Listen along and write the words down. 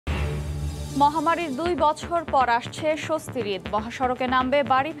মহামারীর 2 বছর পর আসছে স্বস্তির ঈদ। মহাসড়কে নামবে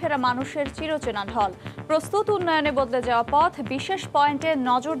বাড়ি ফেরা মানুষের চিরচেনা ঢল। প্রস্তুত উন্নয়নে বদলে যাওয়া পথ, বিশেষ পয়েন্টে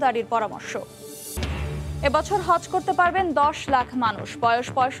নজরদারির পরামর্শ। এবছর হজ করতে পারবেন 10 লাখ মানুষ। বয়স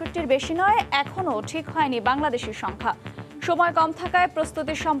 65-র বেশি নয়, এখনও ঠিক হয়নি বাংলাদেশের সংখ্যা। সময় কম থাকায়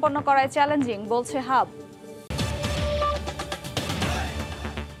প্রস্তুতি সম্পন্ন করায় চ্যালেঞ্জিং, বলছে হাব।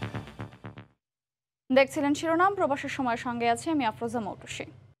 দেখছিলেন শিরোনাম, প্রবাসের সময়ের সঙ্গে আছে আমি আফরোজা মৌটুসী।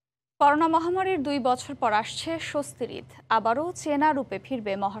 করোনা মহামারীর 2 বছর পর আসছে স্বস্তির ঈদ। আবারও চেনা রূপে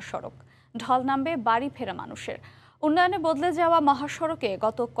ফিরবে মহাসড়ক। ঢল নামবে বাড়ি ফেরা মানুষের। উন্নয়নে বদলে যাওয়া মহাসড়কে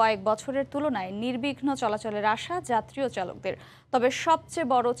গত কয়েক বছরের তুলনায় নির্বিঘ্ন চলাচলের আশা যাত্রী ও চালকদের। তবে সবচেয়ে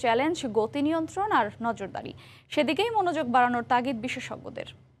বড় চ্যালেঞ্জ গতি নিয়ন্ত্রণ আর নজরদারি। সেদিকেই মনোযোগ বাড়ানোর তাগিদ বিশেষজ্ঞদের।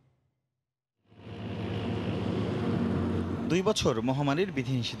 2 বছর মহামারীর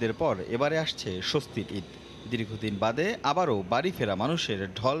বিধিনিষেধের পর এবারে আসছে স্বস্তির ঈদ। দীর্ঘদিন বাদে আবারও বাড়ি ফেরা মানুষের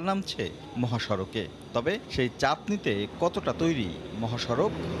ঢল নামছে মহাসড়কে। তবে সেই চাপ নিতে কতটা তৈরি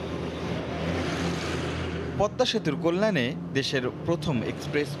মহাসড়ক? পদ্মা সেতুর কল্যাণে দেশের প্রথম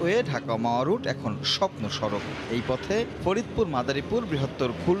এক্সপ্রেসওয়ে ঢাকা মাওয়া রুট এখন স্বপ্ন সড়ক। এই পথে ফরিদপুর, মাদারীপুর, বৃহত্তর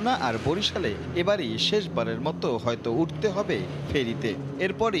খুলনা আর বরিশালে এবারই শেষবারের মতো হয়তো উঠতে হবে ফেরিতে।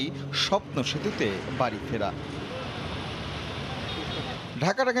 এরপরই স্বপ্ন সেতুতে বাড়ি ফেরা।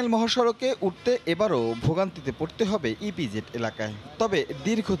 ঢাকা টাঙ্গাইল মহাসড়কে উঠতে এবারও ভোগান্তিতে পড়তে হবে ইপিজেড এলাকায়। তবে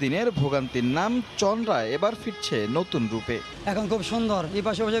দীর্ঘদিনের ভোগান্তির নাম চন্দ্রা এবার ফিরছে নতুন রূপে। এখন খুব সুন্দর। এই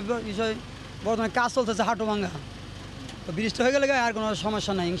পাশে বিষয় বর্তমানে কাজ চলতেছে, হাঁটু ভাঙ্গা। তো ব্রিজটা হয়ে গেলে আর কোনো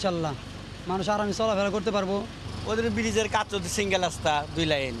সমস্যা নাই, ইনশাল্লাহ মানুষ আরামে চলাফেরা করতে পারবো। ওদের ব্রিজের কাজ চলছে, সিঙ্গেল রাস্তা 2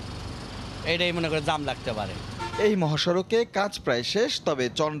 লাইন, এটাই মনে করে জাম লাগতে পারে। এই মহাসড়কে কাজ প্রায় শেষ। তবে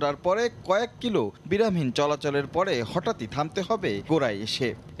চন্দ্রার পরে কয়েক কিলো বিরামহীন চলাচলের পরে হঠাৎই থামতে হবে গোড়ায় এসে।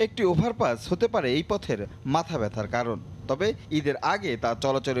 একটি ওভারপাস হতে পারে এই পথের মাথা ব্যথার কারণ। তবে ঈদের আগে তা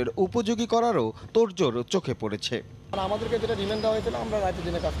চলাচলের উপযোগী করারও তোড়জোড় চোখে পড়েছে। আমাদেরকে যেটা রিমান্ড দেওয়া হয়েছিল আমরা রাতে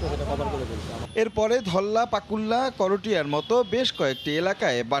দিনে কাজ করে কভার করে ফেলছি। এরপরে ধল্লা, পাকুল্লা, করটিয়ার মতো বেশ কয়েকটি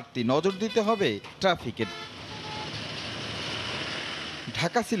এলাকায় বাড়তি নজর দিতে হবে ট্রাফিকের।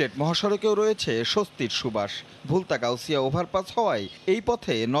 ঢাকা সিলেট মহাসড়কেও রয়েছে স্বস্তির সুবাস। ভুলতা গাউসিয়া ওভারপাস হওয়ায় এই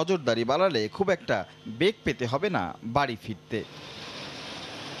পথে নজরদারি বাড়ালে খুব একটা বেগ পেতে হবে না বাড়ি ফিরতে।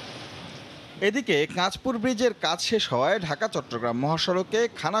 এদিকে কাঁচপুর ব্রিজের কাজ শেষ হওয়ায় ঢাকা চট্টগ্রাম মহাসড়কে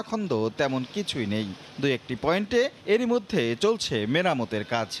খানাখন্দ তেমন কিছুই নেই। 2-1টি পয়েন্টে এরই মধ্যে চলছে মেরামতের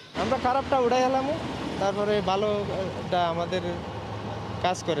কাজ। আমরা খারাপটা উঠাই এলাম, তারপরে ভালোটা আমাদের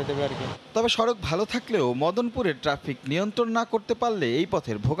কাজ করে দেবে আর কি। তবে সড়ক ভালো থাকলেও মদনপুরের ট্রাফিক নিয়ন্ত্রণ না করতে পারলে এই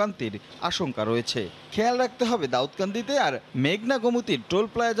পথের ভোগান্তির আশঙ্কা রয়েছে। খেয়াল রাখতে হবে দাউদকান্দিতে আর মেঘনা গোমতীর টোল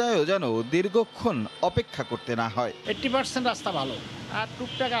প্লাজায়ও যেন দীর্ঘক্ষণ অপেক্ষা করতে না হয়। 80% রাস্তা ভালো, আর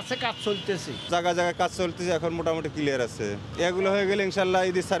টুকটাক আছে, কাজ চলতেছে, জায়গা জায়গায় কাজ চলতেছে, এখন মোটামুটি ক্লিয়ার আছে। এগুলো হয়ে গেলে ইনশাল্লাহ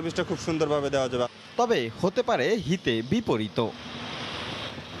ঈদের সার্ভিসটা খুব সুন্দরভাবে দেওয়া যাবে। তবে হতে পারে হিতে বিপরীত।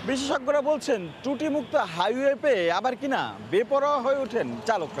 বিশেষজ্ঞরা বলছেন ত্রুটিমুক্ত হাইওয়ে পেয়ে আবার কিনা বেপরোয়া হয়ে ওঠেন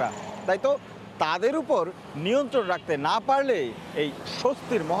চালকরা। তাই তো তাদের উপর নিয়ন্ত্রণ রাখতে না পারলে এই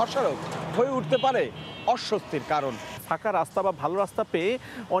স্বস্তির মহাসড়ক হয়ে উঠতে পারে অস্বস্তির কারণ। ফাঁকা রাস্তা বা ভালো রাস্তা পেয়ে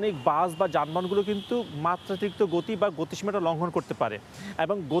অনেক বাস বা যানবাহনগুলো কিন্তু মাত্রাতিরিক্ত গতি বা গতিসীমাটা লঙ্ঘন করতে পারে,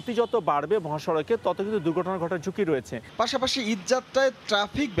 এবং গতি যত বাড়বে মহাসড়কে তত কিন্তু দুর্ঘটনা ঘটার ঝুঁকি রয়েছে। পাশাপাশি ঈদযাত্রায়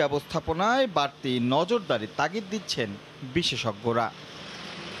ট্রাফিক ব্যবস্থাপনায় বাড়তি নজরদারির তাগিদ দিচ্ছেন বিশেষজ্ঞরা।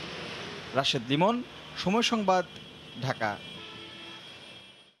 রাশেদ লিমন, সময় সংবাদ, ঢাকা।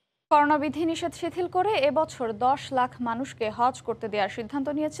 করোনা বিধিনিষেধ শিথিল করে এবছর 10 লাখ মানুষকে হজ করতে দেওয়ার সিদ্ধান্ত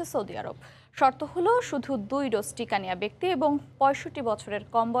নিয়েছে সৌদি আরব। শর্ত হলো শুধু 2 ডোজ টিকা নেওয়া ব্যক্তি এবং 65 বছরের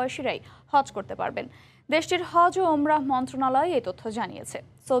কম বয়সীরাই হজ করতে পারবেন। দেশটির হজ ও উমরাহ মন্ত্রণালয় এই তথ্য জানিয়েছে।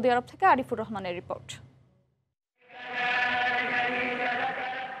 সৌদি আরব থেকে আরিফুর রহমানের রিপোর্ট।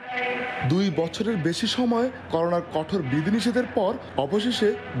 2 বছরের বেশি সময় করোনার কঠোর বিধিনিষেধের পর অবশেষে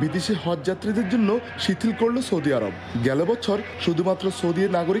বিদেশি হজ যাত্রীদের জন্য শিথিল করল সৌদি আরব। গেল বছর শুধুমাত্র সৌদি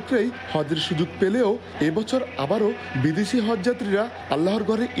নাগরিকরাই হজের সুযোগ পেলেও এবছর আবারও বিদেশি হজ যাত্রীরা আল্লাহর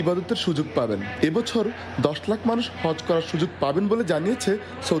ঘরে ইবাদতের সুযোগ পাবেন। এবছর 10 লাখ মানুষ হজ করার সুযোগ পাবেন বলে জানিয়েছে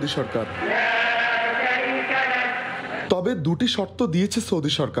সৌদি সরকার। তবে 2টি শর্ত দিয়েছে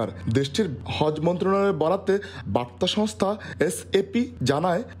সৌদি সরকার। দেশটির হজ মন্ত্রণালয়ের বরাতে বার্তা সংস্থা এসএপি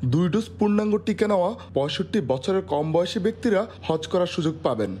জানায় 2 ডোজ পূর্ণাঙ্গ টিকা নেওয়া 65 বছরের কম বয়সী ব্যক্তিরা হজ করার সুযোগ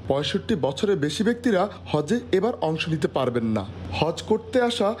পাবেন। 65 বছরের বেশি ব্যক্তিরা হজে এবার অংশ নিতে পারবেন না। হজ করতে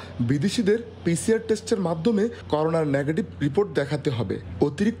আসা বিদেশিদের পিসিআর টেস্টের মাধ্যমে করোনার নেগেটিভ রিপোর্ট দেখাতে হবে।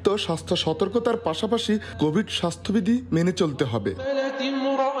 অতিরিক্ত স্বাস্থ্য সতর্কতার পাশাপাশি কোভিড স্বাস্থ্যবিধি মেনে চলতে হবে।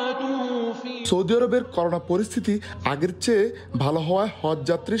 সৌদি আরবের করোনা পরিস্থিতি আগের চেয়ে ভালো হওয়ায় হজ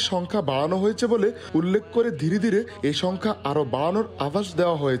যাত্রীর সংখ্যা বাড়ানো হয়েছে বলে উল্লেখ করে ধীরে ধীরে এই সংখ্যা আরও বাড়ানোর আভাস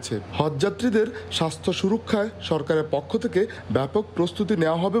দেওয়া হয়েছে। হজ যাত্রীদের স্বাস্থ্য সুরক্ষায় সরকারের পক্ষ থেকে ব্যাপক প্রস্তুতি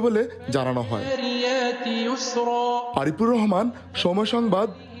নেওয়া হবে বলে জানানো হয়। আরিফুর রহমান, সময় সংবাদ,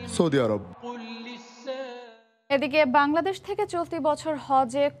 সৌদি আরব। এদিকে বাংলাদেশ থেকে চলতি বছর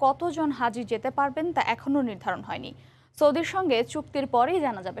হজে কতজন হাজি যেতে পারবেন তা এখনও নির্ধারণ হয়নি। সৌদির সঙ্গে চুক্তির পরেই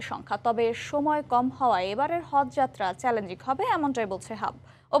জানা যাবে সংখ্যা। তবে সময় কম হওয়ায় এবারের হজ যাত্রা চ্যালেঞ্জিং হবে, এমনটাই বলছে হাব।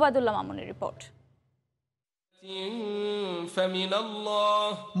 ওবায়দুল্লাহ মামুনের রিপোর্ট।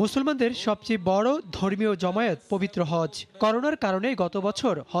 মুসলমানদের সবচেয়ে বড় ধর্মীয় জমায়েত পবিত্র হজ। করোনার কারণে গত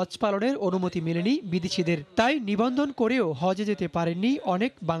বছর হজ পালনের অনুমতি মেলেনি বিদেশিদের, তাই নিবন্ধন করেও হজে যেতে পারেননি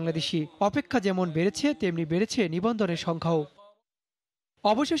অনেক বাংলাদেশি। অপেক্ষা যেমন বেড়েছে তেমনি বেড়েছে নিবন্ধনের সংখ্যাও।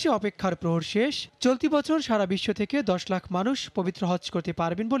 অবশেষে অপেক্ষার প্রহর শেষ। চলতি বছর সারা বিশ্ব থেকে 10 লাখ মানুষ পবিত্র হজ করতে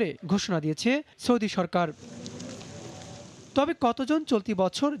পারবেন বলে ঘোষণা দিয়েছে সৌদি সরকার। তবে কতজন চলতি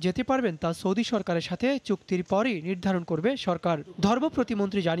বছর যেতে পারবেন তা সৌদি সরকারের সাথে চুক্তির পরই নির্ধারণ করবে সরকার। ধর্ম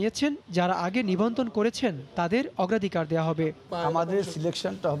প্রতিমন্ত্রী জানিয়েছেন, যারা আগে নিবন্ধন করেছেন তাদের অগ্রাধিকার দেওয়া হবে। আমাদের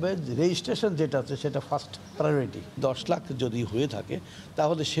সিলেকশনটা হবে, রেজিস্ট্রেশন যেটা আছে সেটা ফার্স্ট প্রায়োরিটি। 10 লাখ যদি হয়ে থাকে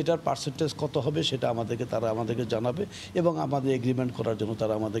তাহলে সেটার পার্সেন্টেজ কত হবে সেটা তারা আমাদেরকে জানাবে এবং আমাদের এগ্রিমেন্ট করার জন্য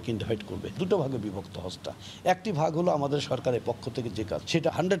তারা আমাদেরকে ইনভাইট করবে। দুটো ভাগে বিভক্ত হজটা। একটি ভাগ হলো আমাদের সরকারের পক্ষ থেকে যে কাজ, সেটা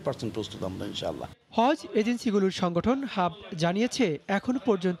 100% প্রস্তুত আমরা ইনশাআল্লাহ। হজ এজেন্সিগুলোর সংগঠন হাব জানিয়েছে, এখন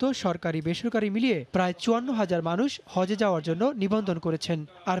পর্যন্ত সরকারি বেসরকারি মিলিয়ে প্রায় 54,000 মানুষ হজে যাওয়ার জন্য নিবন্ধন করেছেন,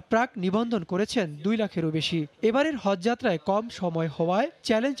 আর প্রাক নিবন্ধন করেছেন 2 লাখেরও বেশি। এবারের হজ যাত্রায় কম সময় হওয়ায়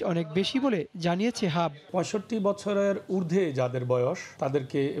চ্যালেঞ্জ অনেক বেশি বলে জানিয়েছে হাব। 65 বছরের ঊর্ধ্বে যাদের বয়স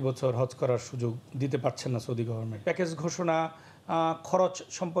তাদেরকে এবছর হজ করার সুযোগ দিতে পারছেন না সৌদি গভর্নমেন্ট। প্যাকেজ ঘোষণা, খরচ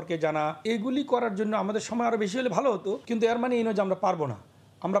সম্পর্কে জানা, এগুলি করার জন্য আমাদের সময় আরো বেশি হলে ভালো হতো, কিন্তু এর মানে এই নয় যে আমরা পারবো না,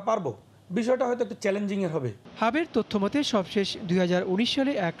 আমরা পারবো। বিষয়টা হয়তো একটু চ্যালেঞ্জিং এর হবে। হাবের তথ্য মতে সবশেষ 2019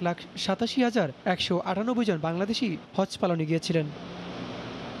 সালে 1,87,198 জন বাংলাদেশি হজ পালনে গিয়েছিলেন।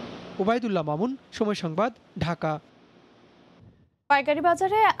 ওবায়দুল্লাহ মামুন, সময় সংবাদ, ঢাকা। পাইকারি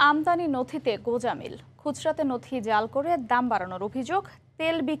বাজারে আমদানি নথিতে গোজামিল, খুচরাতে নথি জাল করে দাম বাড়ানোর অভিযোগ।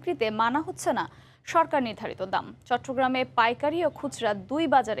 তেল বিক্রিতে মানা হচ্ছে না সরকার নির্ধারিত দাম। চট্টগ্রামে পাইকারি ও খুচরা দুই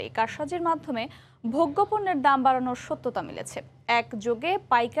বাজারে কারসাজির মাধ্যমে ভোগ্যপণ্যের দাম বাড়ানোর সত্যতা মিলেছে। একযোগে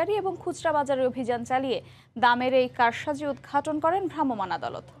পাইকারি এবং খুচরা বাজারে অভিযান চালিয়ে দামের এই কারসাজি উদ্ঘাটন করেন ভ্রাম্যমাণ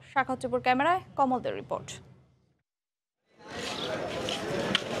আদালত। শাখাউত্তপুর ক্যামেরায় কমলদের রিপোর্ট।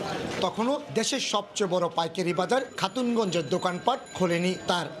 তখনও দেশের সবচেয়ে বড় পাইকারি বাজার খাতুনগঞ্জের দোকানপাট খোলেনি,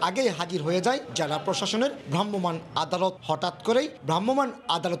 তার আগেই হাজির হয়ে যায় জেলা প্রশাসনের ভ্রাম্যমাণ আদালত। হঠাৎ করেই ভ্রাম্যমাণ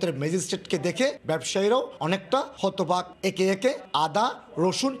আদালতের ম্যাজিস্ট্রেটকে দেখে ব্যবসায়ীরাও অনেকটা হতবাক। একে একে আদা,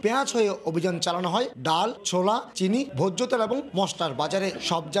 রসুন, পেঁয়াজ হয়ে অভিযান চালানো হয় ডাল, ছোলা, চিনি, ভোজ্য তেল এবং মশলার বাজারে।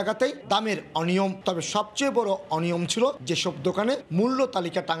 সব জায়গাতেই দামের অনিয়ম। তবে সবচেয়ে বড় অনিয়ম ছিল যেসব দোকানে মূল্য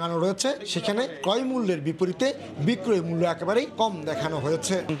তালিকা টাঙানো রয়েছে সেখানে ক্রয় মূল্যের বিপরীতে বিক্রয় মূল্য একেবারেই কম দেখানো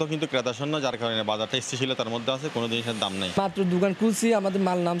হয়েছে। কিন্তু ক্রেতা শূন্য, যার কারণে বাজারটা স্থিতিশীলতার মধ্যে আছে, কোনো জিনিসের দাম নেই। মাত্র দোকান খুলছি, আমাদের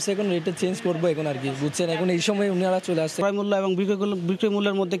মাল নামছে, এখন রেটটা চেঞ্জ করবো এখন আর কি, বুঝছেন। এখন এই সময় উনারা চলে আসছে। ক্রয় মূল্য এবং বিক্রয়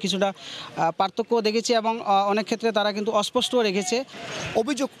মূল্যের মধ্যে কিছুটা পার্থক্য দেখেছি এবং অনেক ক্ষেত্রে তারা কিন্তু অস্পষ্ট রেখেছে।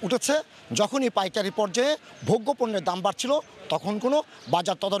 অভিযোগ উঠেছে, যখনই পাইকারি পর্যায়ে ভোগ্যপণ্যের দাম বাড়ছিল তখন কোনো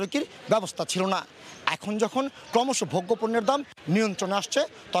বাজার তদারকির ব্যবস্থা ছিল না। এখন যখন ক্রমশ ভোগ্যপণ্যের দাম নিয়ন্ত্রণে আসছে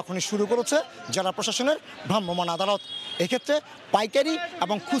তখনই শুরু করেছে জেলা প্রশাসনের ভ্রাম্যমাণ আদালত। এক্ষেত্রে পাইকারি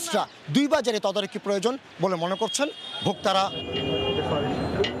এবং খুচরা দুই বাজারে তদারকি প্রয়োজন বলে মনে করছেন ভোক্তারা।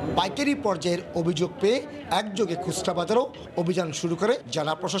 পাইকারি পর্যায়ের অভিযোগ পেয়ে একযোগে খুচরা বাজারও অভিযান শুরু করে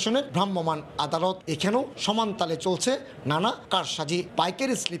জেলা প্রশাসনের ভ্রাম্যমাণ আদালত। এখানেও সমান তালে চলছে নানা কারসাজি।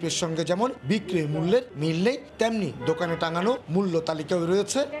 পাইকারি স্লিপের সঙ্গে যেমন বিক্রয় মূল্যের মিল নেই, তেমনি দোকানে টাঙানো মূল্য তালিকায়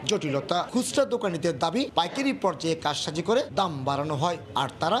রয়েছে জটিলতা। খুচরা দোকানিদের দাবি পাইকারি পর্যায়ে কারসাজি করে দাম বাড়ানো হয়, আর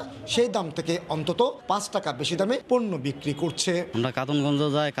তারা সেই দাম থেকে অন্তত 5 টাকা বেশি দামে পণ্য বিক্রি করছে। আমরা কাতুনগঞ্জ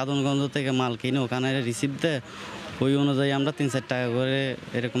যাই, কাতুনগঞ্জ থেকে মাল কিনে ওখানে রিসিভ দেয়, ওই অনুযায়ী আমরা 3-4 টাকা করে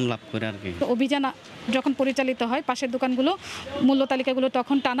এরকম লাভ করে আর কি। অভিযান যখন পরিচালিত হয় পাশের দোকানগুলো মূল্য তালিকাগুলো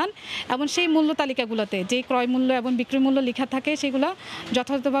তখন টানান এবং সেই মূল্য তালিকাগুলোতে যে ক্রয় মূল্য এবং বিক্রয় মূল্য লেখা থাকে সেগুলো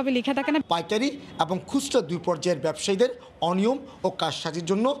যথাযথভাবে লেখা থাকে না। পাইকারি এবং খুচরা দুই পর্যায়ের ব্যবসায়ীদের অনিয়ম ও কারসাজির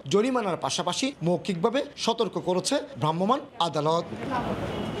জন্য জরিমানার পাশাপাশি মৌখিকভাবে সতর্ক করেছে ভ্রাম্যমাণ আদালত।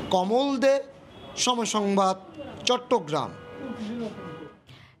 কমল দে, সময় সংবাদ, চট্টগ্রাম।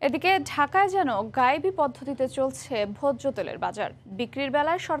 এদিকে ঢাকায় যেন গায়েবী পদ্ধতিতে চলছে ভোজ্য তেলের বাজার। বিক্রির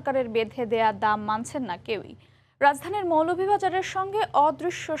বেলায় সরকারের বেঁধে দেয়া দাম মানছেন না কেউই। রাজধানীর মৌলভীবাজারের সঙ্গে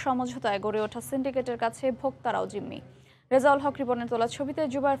অদৃশ্য সমঝোতায় গড়ে ওঠা সিন্ডিকেটের কাছে ভোক্তারাও জিম্মি। রেজাউল হক রিপনের তোলা ছবিতে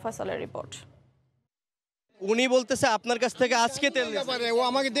জুবায়ের ফয়সালের রিপোর্ট। উনি বলতেছে আপনার কাছ থেকে আজকে তেল পারে, ও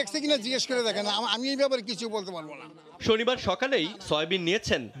আমাকে দেখছে কিনা জিজ্ঞেস করে দেখেন, আমি এই ব্যাপারে কিছু বলতে পারবো না। শনিবার সকালেই সয়াবিন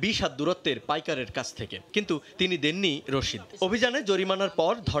নিয়েছেন 20 হাত দূরত্বের পাইকারের কাছ থেকে, কিন্তু তিনি দেননি রসিদ। অভিযানে জরিমানার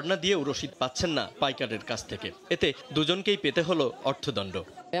পর ধর্ণা দিয়েও রসিদ পাচ্ছেন না পাইকারের কাছ থেকে। এতে দুজনকেই পেতে হলো অর্থদণ্ড।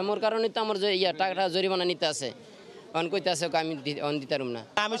 এমন কারণে তো আমার টাকাটা জরিমানা নিতে আছে,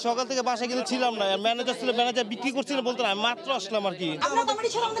 আমি সকাল থেকে বাসায় কিন্তু ছিলাম না, ম্যানেজার ছিল, ম্যানেজার বিক্রি করছিল বলতে আমি মাত্র আসলাম আর কি। আমরা তো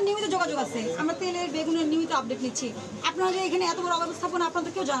আমাদের নিয়মিত যোগাযোগ আছে, আমরা তেলের বেগুনের নিয়মিত আপডেট নিচ্ছি। আপনারা যে এখানে এত বড় অবস্থাপনা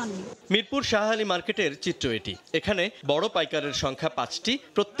আপনাদের কেউ জানাননি। মিরপুর শাহালি মার্কেটের চিত্র এটি। এখানে বড় পাইকারের সংখ্যা 5টি,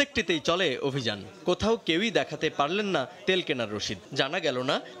 প্রত্যেকটিতেই চলে অভিযান। কোথাও কেউই দেখাতে পারলেন না তেল কেনার রসিদ। জানা গেল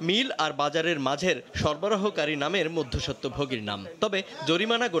না মিল আর বাজারের মাঝের সরবরাহকারী নামের মধ্যস্বত্বভোগীর নাম। তবে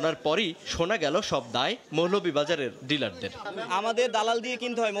জরিমানা গোনার পরই শোনা গেল সব দায় মৌলভীবাজারের ডিলারদের। আমাদের দালাল দিয়ে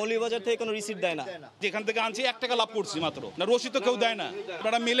কিনতে হয়, মৌলভীবাজার থেকে কোনো রিসিট দেয় না। যেখান থেকে আনছি 1 টাকা লাভ করছি মাত্র, না রসিদ তো কেউ দেয় না।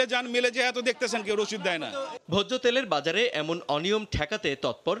 আপনারা মিলে যান, মিলে যে এত দেখতেছেন কেউ রসিদ দেয় না। ভোজ্য তেলের বাজারে এমন অনিয়ম ঠেকাতে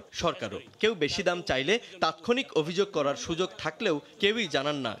তৎপর সরকারও। কেউ বেশি দাম চাইলে তাৎক্ষণিক অভিযোগ করার সুযোগ থাকলেও কেউই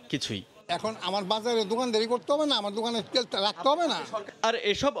জানান না কিছুই। এখন আমার বাজারে দোকানদারি করতে হবে না, আমার দোকানে তেলটা রাখতে হবে না। আর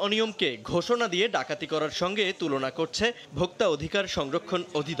এসব অনিয়মকে ঘোষণা দিয়ে ডাকাতি করার সঙ্গে তুলনা করছে ভোক্তা অধিকার সংরক্ষণ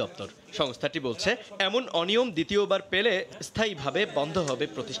অধিদপ্তর। সংস্থাটি বলছে এমন অনিয়ম দ্বিতীয়বার পেলে স্থায়ীভাবে বন্ধ হবে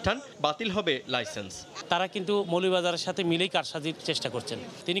প্রতিষ্ঠান, বাতিল হবে লাইসেন্স। তারা কিন্তু মৌলভীবাজারের সাথে মিলেই কারসাজির চেষ্টা করছেন।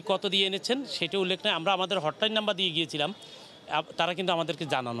 তিনি কত দিয়ে এনেছেন সেটা উল্লেখ নয়। আমরা আমাদের হটলাইন নাম্বার দিয়ে গিয়েছিলাম, তারা কিন্তু আমাদেরকে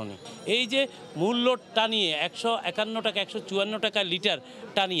জানানো নেই। এই যে মূল্য টানিয়ে 151 টাকা 154 টাকা লিটার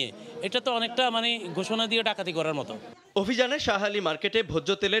টানিয়ে, এটা তো অনেকটা ঘোষণা দিয়ে ডাকাতি করার মতো। অভিযানে শাহালি মার্কেটে ভোজ্য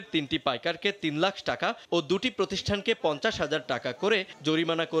তেলের 3টি পাইকারকে 3 লাখ টাকা ও 2টি প্রতিষ্ঠানকে 50,000 টাকা করে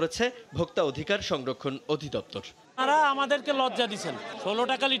জরিমানা করেছে ভোক্তা অধিকার সংরক্ষণ অধিদপ্তর। তারা আমাদেরকে লজ্জা দিচ্ছেন। 16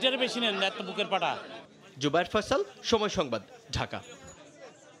 টাকা লিটারে বেশি নেন, একটা বুকের পাটা। জুবায়ের ফয়সাল, সময় সংবাদ, ঢাকা।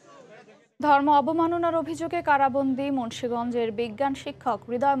 ধর্ম অবমাননার অভিযোগে কারাবন্দী মুন্সিগঞ্জের বিজ্ঞান শিক্ষক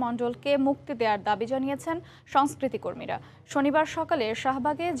হৃদয় মণ্ডলকে মুক্তি দেওয়ার দাবি জানিয়েছেন সংস্কৃতি কর্মীরা। শনিবার সকালে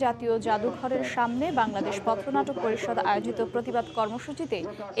শাহবাগে জাতীয় জাদুঘরের সামনে বাংলাদেশ পথনাটক পরিষদ আয়োজিত প্রতিবাদ কর্মসূচিতে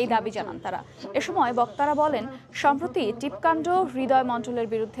এই দাবি জানান তারা। এ সময় বক্তারা বলেন, সম্প্রতি টিপকাণ্ড, হৃদয়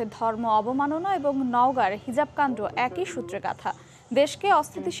মণ্ডলের বিরুদ্ধে ধর্ম অবমাননা এবং নওগাঁর হিজাব কাণ্ড একই সূত্রে গাঁথা। দেশকে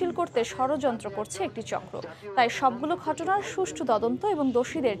অস্থিতিশীল করতে ষড়যন্ত্র করছে একটি চক্র। তাই সবগুলো ঘটনার সুষ্ঠু তদন্ত এবং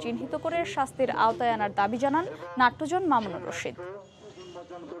দোষীদের চিহ্নিত করে শাস্তির আওতায় আনার দাবি জানান নাট্যজন মামুনুর রশিদ।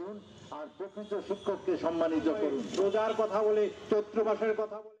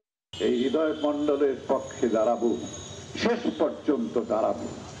 এই হৃদয় মণ্ডলের পক্ষে দাঁড়াবো, শেষ পর্যন্ত দাঁড়াবো।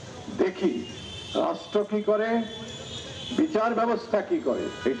 দেখি রাষ্ট্র কি করে, বিচার ব্যবস্থা কি করে,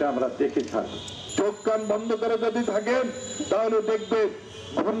 এটা আমরা দেখে থাকবো। চোখ কান বন্ধ করে যদি থাকেন তাহলে দেখবেন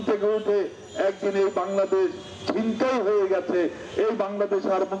ঘুম থেকে উঠে একদিন এই বাংলাদেশ চিন্তাই হয়ে গেছে, এই বাংলাদেশ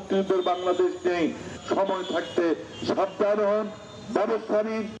আর মুক্তিযুদ্ধের বাংলাদেশ নেই। সময় থাকতে সাবধান হন, ব্যবস্থা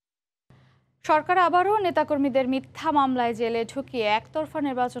নিন। সরকার আবারও নেতাকর্মীদের মিথ্যা মামলায় জেলে ঢুকিয়ে একতরফা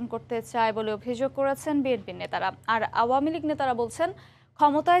নির্বাচন করতে চায় বলে অভিযোগ করেছেন বিএনপির নেতারা। আর আওয়ামী লীগ নেতারা বলছেন,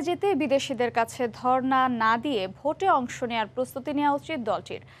 ক্ষমতায় যেতে বিদেশিদের কাছে ধর্ণা না দিয়ে ভোটে অংশ নেওয়ার প্রস্তুতি নেওয়া উচিত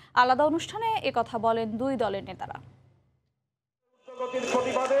দলটির। আলাদা অনুষ্ঠানে একথা বলেন দুই দলের নেতারা।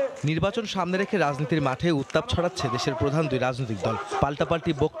 নির্বাচন সামনে রেখে রাজনীতির মাঠে উত্তাপ ছড়াচ্ছে দেশের প্রধান দুই রাজনৈতিক দল।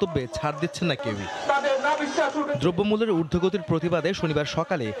 পাল্টাপাল্টি বক্তব্যে ছাড় দিচ্ছেন না কেউই। দ্রব্যমূল্যের ঊর্ধ্বগতির প্রতিবাদে শনিবার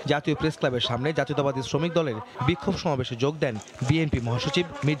সকালে জাতীয় প্রেস ক্লাবের সামনে জাতীয়তাবাদী শ্রমিক দলের বিক্ষোভ সমাবেশে যোগ দেন বিএনপি মহাসচিব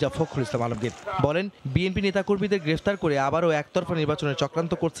মির্জা ফখরুল ইসলাম আলমগীর। বলেন, বিএনপি নেতাকর্মীদের গ্রেফতার করে আবারও একতরফা নির্বাচনের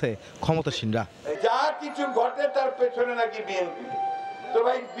চক্রান্ত করছে ক্ষমতাসীনরা। যা কিছু ঘটে তার পেছনে নাকি বিএনপি। তো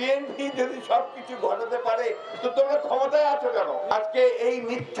ভাই, বিএনপি যদি সবকিছু ঘটাতে পারে তো তোমরা ক্ষমতায় আছো কেন? আজকে এই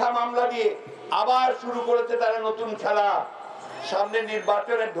মিথ্যা মামলা দিয়ে আবার শুরু করেছে তারা নতুন খেলা। সামনে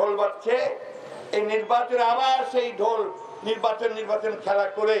নির্বাচনের ঢোল বাজছে, এই নির্বাচনে আবার সেই ঢোল নির্বাচন খেলা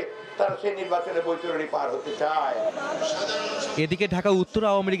করে তারা সেই নির্বাচনে বৈতরণী পার হতে চায়। এদিকে ঢাকা উত্তর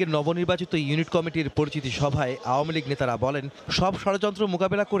আওয়ামী লীগের নবনির্বাচিত ইউনিট কমিটির পরিচিতি সভায় আওয়ামী লীগ নেতারা বলেন, সব ষড়যন্ত্র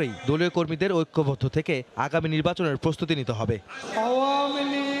মোকাবেলা করেই দলীয় কর্মীদের ঐক্যবদ্ধ থেকে আগামী নির্বাচনের প্রস্তুতি নিতে হবে। আওয়ামী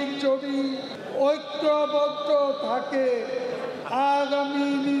লীগ যদি ঐক্যবদ্ধ থাকে, আগামী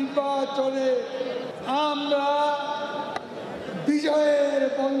নির্বাচনে আমরা বিজয়ের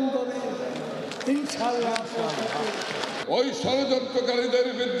বন্দরে ইনশাআল্লাহ। ওই ষড়যন্ত্রকারীদের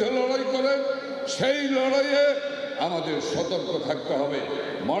বিরুদ্ধে লড়াই করে সেই লড়াইয়ে আমাদের সতর্ক থাকতে হবে।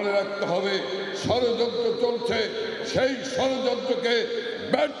 মনে রাখতে হবে, ষড়যন্ত্র চলছে, সেই ষড়যন্ত্রকে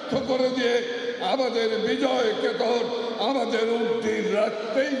ব্যর্থ করে দিয়ে আমাদের বিজয়কে তখন আমাদের উদ্দিন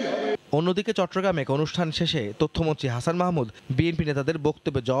রাখতেই হবে। অন্যদিকে চট্টগ্রামে অনুষ্ঠান শেষে তথ্যমন্ত্রী হাসান মাহমুদ বিএনপি নেতাদের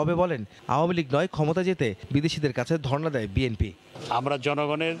বক্তব্যের জবাবে বলেন, আওয়ামী লীগ নয়, ক্ষমতা যেতে বিদেশিদের কাছে ধর্ণা দেয় বিএনপি। আমরা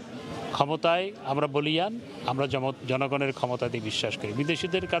জনগণের ক্ষমতায় আমরা বলিয়ান, আমরা জনগণের ক্ষমতাতে বিশ্বাস করি।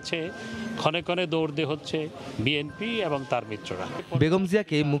 বিদেশিদের কাছে ক্ষণে ক্ষণে দৌড় দিয়ে হচ্ছে বিএনপি এবং তার মিত্ররা। বেগম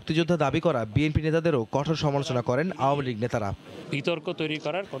জিয়াকে মুক্তিযোদ্ধা দাবি করা বিএনপি নেতাদেরও কঠোর সমালোচনা করেন আওয়ামী লীগ নেতারা। বিতর্ক তৈরি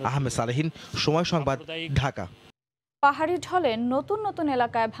করার আহমেদ সালেহিন, সময় সংবাদ, ঢাকা। পাহাড়ি ঢলে নতুন নতুন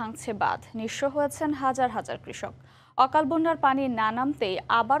এলাকায় ভাঙছে বাঁধ, নিঃস্ব হয়েছেন হাজার হাজার কৃষক। অকাল বন্যার পানি না নামতেই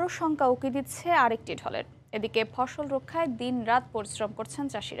আবারও শঙ্কা উকি দিচ্ছে আরেকটি ঢলের। এদিকে ফসল রক্ষায় দিন রাত পরিশ্রম করছেন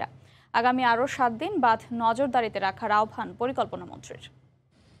চাষিরা। আগামী আরও 7 দিন বাঁধ নজরদারিতে রাখার আহ্বান পরিকল্পনা মন্ত্রীর।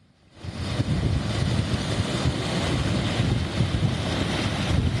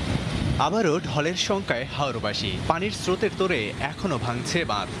 আবারও ঢলের শঙ্কায় হাওরবাসী। পানির স্রোতের তোড়ে এখনো ভাঙছে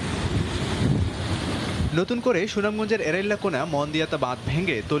বাঁধ। নতুন করে সুনামগঞ্জের এরাইল্লাকোনা মন্দিয়াতা বাঁধ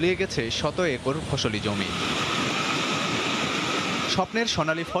ভেঙে তলিয়ে গেছে শত একর ফসলি জমি। স্বপ্নের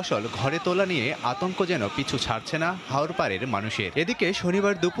সোনালী ফসল ঘরে তোলা নিয়ে আতঙ্ক যেন পিছু ছাড়ছে না হাওর পাড়ের মানুষের। এদিকে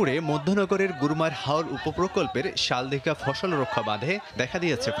শনিবার দুপুরে মধ্যনগরের গুরমার হাওর উপপ্রকল্পের শালদিঘা ফসল রক্ষা বাঁধে দেখা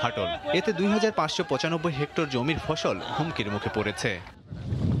দিয়েছে ফাটল। এতে 2595 হেক্টর জমির ফসল হুমকির মুখে পড়েছে।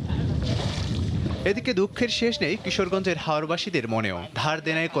 এদিকে দুঃখের শেষ নেই কিশোরগঞ্জের হাওরবাসীদের মনেও। ধার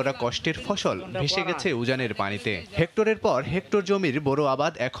দেনায় করা কষ্টের ফসল ভেসে গেছে উজানের পানিতে। হেক্টরের পর হেক্টর জমির বড়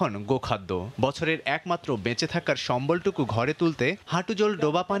আবাদ এখন গোখাদ্য। বছরের একমাত্র বেঁচে থাকার সম্বলটুকু ঘরে তুলতে হাঁটুজল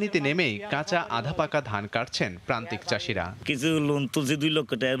ডোবা পানিতে নেমেই কাঁচা আধা পাকা ধান কাটছেন প্রান্তিক চাষিরা। কিছু লোন তুলছি, 2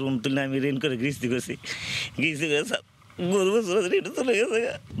 লক্ষ টাকা লোন তুলে আমি ঋণ করে গৃহস্থী করছি।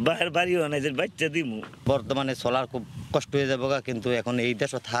 বর্তমানে চলার খুব কষ্ট হয়ে যাবো, কিন্তু এখন এই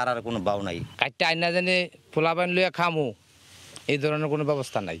দেশ থার আর কোনো বাউ নাই। কাটতে আইনা জানে পোলাপান লইয়া খামু, এই ধরনের কোনো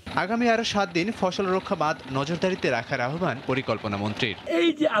ব্যবস্থা নাই। আগামী আরো 7 দিন ফসল রক্ষা বাঁধ নজরদারিতে রাখার আহ্বান পরিকল্পনা মন্ত্রীর। এই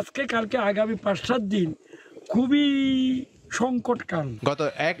যে আজকে কালকে আগামী 5-7 দিন খুবই সংকটকাল। গত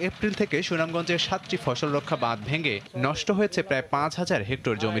 1 এপ্রিল থেকে সুনামগঞ্জের 7টি ফসল রক্ষা বাঁধ ভেঙে নষ্ট হয়েছে প্রায় 5000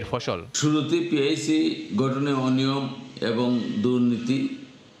 হেক্টর জমির ফসল। শুরুতে পিআইসি গঠনে অনিয়ম এবং দুর্নীতি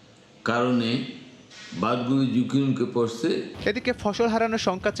কারণে বাঁধগুলি ঝুঁকির মুখে পড়ছে। এদিকে ফসল হারানোর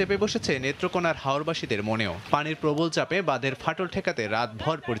শঙ্কা চেপে বসেছে নেত্রকোনার হাওরবাসীদের মনেও। পানির প্রবল চাপে বাঁধের ফাটল ঠেকাতে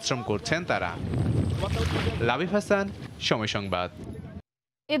রাতভর পরিশ্রম করছেন তারা। লাবিব হাসান, সময় সংবাদ।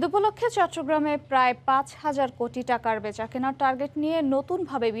 ঈদ উপলক্ষে চট্টগ্রামে প্রায় 5000 কোটি টাকার বেচাকেনার টার্গেট নিয়ে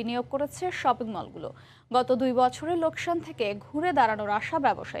নতুনভাবে বিনিয়োগ করেছে শপিং মলগুলো। গত 2 বছরের লোকসান থেকে ঘুরে দাঁড়ানোর আশা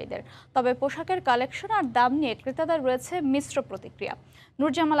ব্যবসায়ীদের। তবে পোশাকের কালেকশন আর দাম নিয়ে ক্রেতাদের রয়েছে মিশ্র প্রতিক্রিয়া।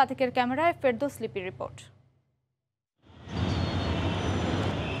 নুরজামাল আতিকের ক্যামেরায় ফেরদৌস লিপির রিপোর্ট।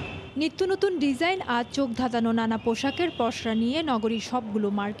 নিত্য নতুন ডিজাইন আর চোখ ধাঁধানো নানা পোশাকের পসরা নিয়ে নগরীর সবগুলো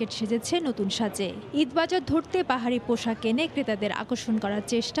মার্কেট সেজেছে নতুন সাজে। ঈদ বাজার ধরতে পাহাড়ি পোশাক এনে ক্রেতাদের আকর্ষণ করার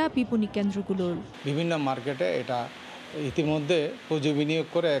চেষ্টা বিপণী কেন্দ্রগুলোর। বিভিন্ন মার্কেটে এটা ইতিমধ্যে পুঁজি বিনিয়োগ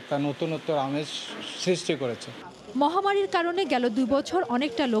করে একটা নতুনত্ব আমেজ সৃষ্টি করেছে। মহামারীর কারণে গেল 2 বছর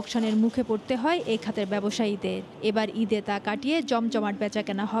অনেকটা লোকসানের মুখে পড়তে হয় এই খাতের ব্যবসায়ীদের। এবার ঈদে তা কাটিয়ে জমজমাট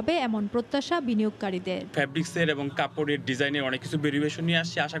বেচাকেনা হবে এমন প্রত্যাশা বিনিয়োগকারীদের। ফ্যাব্রিক্সের এবং কাপড়ের ডিজাইনের অনেক কিছু ভেরিয়েশন নিয়ে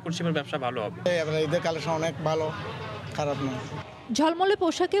আসছে, আশা করছি এবার ব্যবসা ভালো হবে। ঈদের কালেকশন অনেক ভালো, খারাপ না। ঝলমলে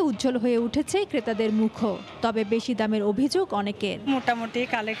পোশাকে উজ্জ্বল হয়ে উঠেছে ক্রেতাদের মুখও। তবে বেশি দামের অভিযোগ অনেকের। মোটামুটি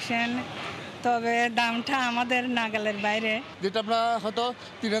কালেকশন, তবে দামটা আমাদের নাগালের বাইরে। যেটা আমরা হয়তো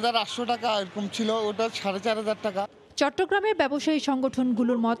 3800 টাকা এরকম ছিল, ওটা 4500 টাকা। চট্টগ্রামের ব্যবসায়ী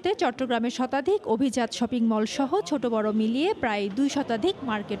সংগঠনগুলোর মতে চট্টগ্রামের শতাধিক অভিজাত শপিং মল সহ ছোট বড় মিলিয়ে প্রায় 2 শতাধিক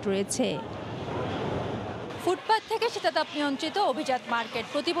মার্কেট রয়েছে। ফুটপাত থেকে শীতাতাপ নিয়ন্ত্রিত অভিজাত মার্কেট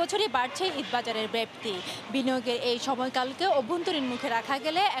প্রতি বছরই বাড়ছে ঈদবাজারের ব্যাপ্তি। বিনিয়োগের এই সময়কালকে অভ্যন্তরীণ মুখে রাখা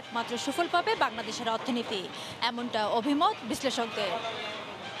গেলে একমাত্র সুফল পাবে বাংলাদেশের অর্থনীতি, এমনটা অভিমত বিশ্লেষকদের।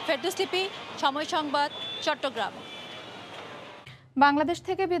 ফেরদৌস লিপি, সময় সংবাদ, চট্টগ্রাম। বাংলাদেশ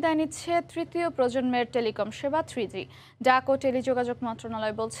থেকে বিদায় নিচ্ছে তৃতীয় প্রজন্মের টেলিকম সেবা 3G। ডাক ও টেলিযোগাযোগ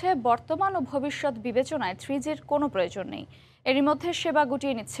মন্ত্রণালয় বলছে বর্তমান ও ভবিষ্যৎ বিবেচনায় 3Gর কোনো প্রয়োজন নেই। এরই মধ্যে সেবা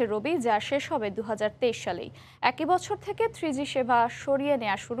গুটিয়ে নিচ্ছে রবি, যা শেষ হবে 2023 সালেই। একই বছর থেকে 3G সেবা সরিয়ে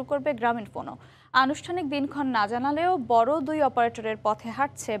নেওয়া শুরু করবে গ্রামীণফোনও। আনুষ্ঠানিক দিনক্ষণ না জানালেও বড় 2 অপারেটরের পথে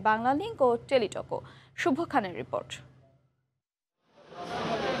হাঁটছে বাংলালিংক ও টেলিটকও। শুভ খানের রিপোর্ট।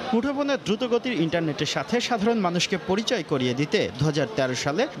 মুঠোফোনের দ্রুতগতির ইন্টারনেটের সাথে সাধারণ মানুষকে পরিচয় করিয়ে দিতে 2013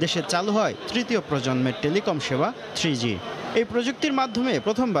 সালে দেশে চালু হয় তৃতীয় প্রজন্মের টেলিকম সেবা 3G। এই প্রযুক্তির মাধ্যমে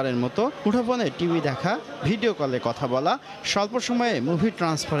প্রথমবারের মতো মুঠোফোনে টিভি দেখা, ভিডিও কলে কথা বলা, স্বল্প সময়ে মুভি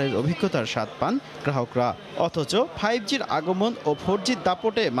ট্রান্সফারের অভিজ্ঞতার স্বাদ পান গ্রাহকরা। অথচ 5Gর আগমন ও 4Gর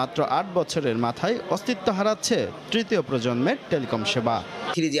দাপটে মাত্র 8 বছরের মাথায় অস্তিত্ব হারাচ্ছে তৃতীয় প্রজন্মের টেলিকম সেবা।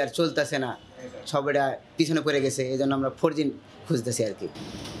 3G আর চলতেছে না, সবটা পিছনে পড়ে গেছে, এই জন্য আমরা 4G খুঁজতেছি আর কি।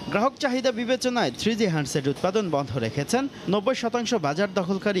 গ্রাহক চাহিদা বিবেচনায় 3G হ্যান্ডসেট উৎপাদন বন্ধ রেখেছেন 90% বাজার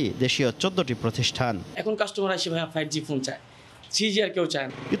দখলকারী দেশীয় 14টি প্রতিষ্ঠান। এখন কাস্টমার আসে ভাই 5G ফোন চায়, 3G আর কেউ চায়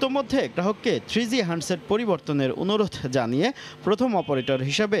না। ইতোমধ্যে গ্রাহককে 3G হ্যান্ডসেট পরিবর্তনের অনুরোধ জানিয়ে প্রথম অপারেটর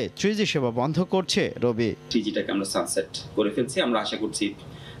হিসাবে 3G সেবা বন্ধ করছে রবি। 3Gটাকে আমরা সানসেট করে ফেলছি, আমরা আশা করছি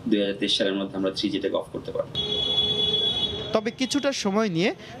 2023 সালের মধ্যে আমরা 3Gটাকে অফ করতে পারব। তবে কিছুটা সময় নিয়ে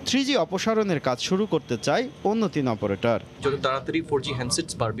 3G অপসারণের কাজ শুরু করতে চায় অন্য 3 অপারেটর। যত তাড়াতাড়ি 4G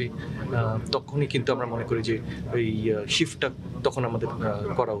হ্যান্ডসেটস বাড়বে তখনই কিন্তু আমরা মনে করি যে এই শিফটটা তখন আমাদের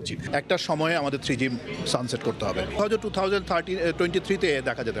করা উচিত। একটা সময়ে আমাদের 3G সানসেট করতে হবে, হয়তো 2023-তে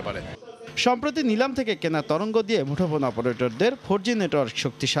দেখা যেতে পারে। সম্প্রতি নিলাম থেকে কেনা তরঙ্গ দিয়ে মুঠোফোন অপারেটরদের 4G নেটওয়ার্ক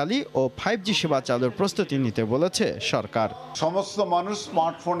শক্তিশালী ও 5G সেবা চালুর প্রস্তুতি নিতে বলেছে সরকার। সমস্ত মানুষ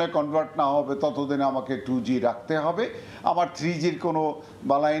স্মার্টফোনে কনভার্ট না হবে ততদিন আমাকে 2G রাখতে হবে, আমার 3Gর কোনো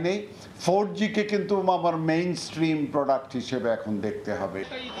বালাই নেই। 4Gকে কিন্তু আমার মেইন স্ট্রিম প্রোডাক্ট হিসেবে এখন দেখতে হবে।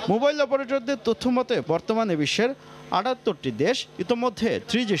 মোবাইল অপারেটরদের তথ্য মতে বর্তমানে বিশ্বের 78টি দেশ ইতোমধ্যে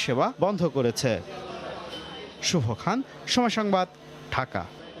 3G সেবা বন্ধ করেছে। শুভ খান, সময় সংবাদ, ঢাকা।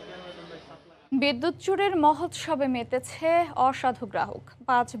 বিদ্যুৎ চুরির মহোৎসবে মেতেছে অসাধু গ্রাহক।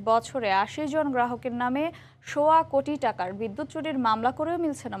 5 বছরে 80 জন গ্রাহকের নামে 1.25 কোটি টাকার বিদ্যুৎ চুরির মামলা করেও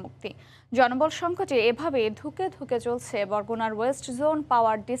মিলছে না মুক্তি। জনবল সংকটে এভাবে ধুকে ধুকে চলছে বরগুনার ওয়েস্ট জোন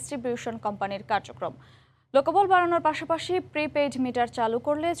পাওয়ার ডিস্ট্রিবিউশন কোম্পানির কার্যক্রম। লোকবল বাড়ানোর পাশাপাশি প্রিপেইড মিটার চালু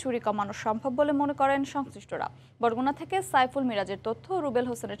করলে চুরি কমানো সম্ভব বলে মনে করেন সংশ্লিষ্টরা। বরগুনা থেকে সাইফুল মিরাজের তথ্য, রুবেল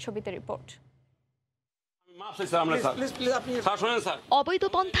হোসেনের ছবিতে রিপোর্ট। অবৈধ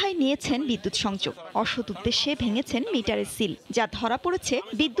পন্থায় নিয়েছেন বিদ্যুৎ সংযোগ, অসৎ উদ্দেশ্যে ভেঙেছেন মিটারের সিল, যা ধরা পড়েছে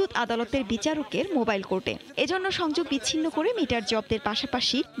বিদ্যুৎ আদালতের বিচারকের মোবাইল কোর্টে। এজন্য সংযোগ বিচ্ছিন্ন করে মিটার জব্দের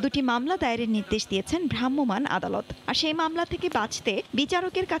পাশাপাশি 2টি মামলা দায়েরের নির্দেশ দিয়েছেন ভ্রাম্যমাণ আদালত। আর সেই মামলা থেকে বাঁচতে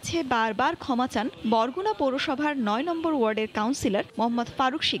বিচারকের কাছে বারবার ক্ষমা চান বরগুনা পৌরসভার 9 নম্বর ওয়ার্ডের কাউন্সিলর মোহাম্মদ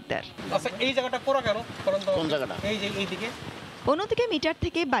ফারুক শিকদার। অন্যদিকে মিটার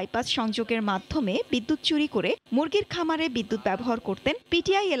থেকে বাইপাস সংযোগের মাধ্যমে বিদ্যুৎ চুরি করে মুরগির খামারে বিদ্যুৎ ব্যবহার করতেন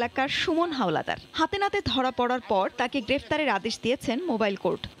পিটিআই এলাকার সুমন হাওলাদার। হাতে নাতে ধরা পড়ার পর তাকে গ্রেফতারের আদেশ দিয়েছেন মোবাইল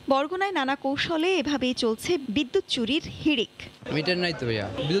কোর্ট। বরগুনায় নানা কৌশলে এভাবেই চলছে বিদ্যুৎ চুরির হিড়িক। মিটার নাই তো ভাইয়া,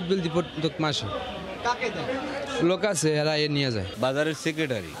 বিদ্যুৎ বিল দিব মাসে লোক আছে, এরা এ নিয়ে যায়। বাজারের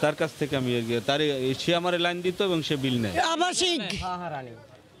সেক্রেটারি, তার কাছ থেকে আমি সে আমার লাইন দিত এবং সে বিল নেয়। আবাসিক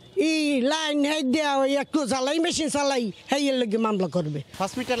এই লাইন হেই দেয়া ওই একটু জ্বালাই মেশিন চালাই হেই এর লগে মামলা করবে।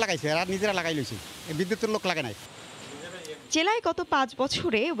 5 মিটার লাগাইছে আর নিজেরা লাগাই লইছে, বিদ্যুতের লোক লাগায় নাই। জেলায় গত 5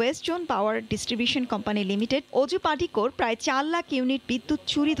 বছরে West zone power distribution company limited ওজুপাডিকোর প্রায় 4 লাখ ইউনিট বিদ্যুৎ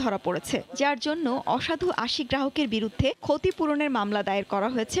চুরি ধরা পড়েছে, যার জন্য অসাধু 80 গ্রাহকের বিরুদ্ধে ক্ষতিপূরণের মামলা দায়ের করা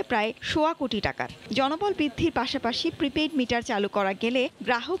হয়েছে প্রায় 1.25 কোটি টাকার। জনবল বৃদ্ধির পাশাপাশি প্রিপেইড মিটার চালু করা গেলে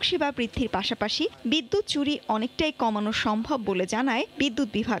গ্রাহক সেবা বৃদ্ধির পাশাপাশি বিদ্যুৎ চুরি অনেকটাই কমানো সম্ভব বলে জানায় বিদ্যুৎ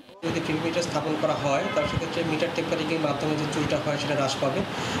বিভাগ। যদি প্রিপেইড মিটার স্থাপন করা হয় তার ক্ষেত্রে মিটার টেম্পারিংয়ের মাধ্যমে যে চুরিটা হয় সেটা হ্রাস পাবে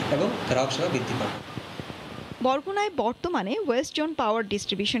এবং গ্রাহক সেবা বৃদ্ধি পাবে। বরগুনায় বর্তমানে West zone power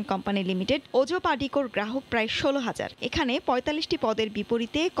distribution company limited ওজোপাডিকোর গ্রাহক প্রায় 16,000। এখানে 45টি পদের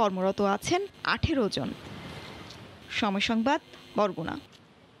বিপরীতে কর্মরত আছেন 18 জন। সময় সংবাদ, বরগুনা।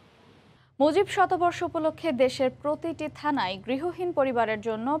 মুজিব শতবর্ষ উপলক্ষে দেশের প্রতিটি থানায় গৃহহীন পরিবারের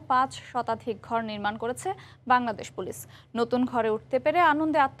জন্য 5 শতাধিক ঘর নির্মাণ করেছে বাংলাদেশ পুলিশ। নতুন ঘরে উঠতে পেরে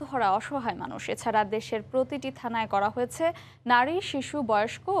আনন্দে আত্মহারা অসহায় মানুষ। এছাড়া দেশের প্রতিটি থানায় করা হয়েছে নারী, শিশু,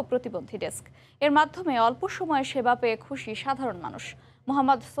 বয়স্ক ও প্রতিবন্ধী ডেস্ক। এর মাধ্যমে অল্প সময়ে সেবা পেয়ে খুশি সাধারণ মানুষ।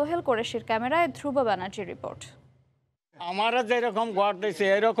 মোহাম্মদ সোহেল কোরেশির ক্যামেরায় ধ্রুব ব্যানার্জির রিপোর্ট। আমারা যেরকম ঘর দিয়েছে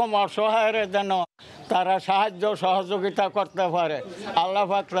এরকম অসহায়ের যেন তারা সাহায্য সহযোগিতা করতে পারে। আল্লাহ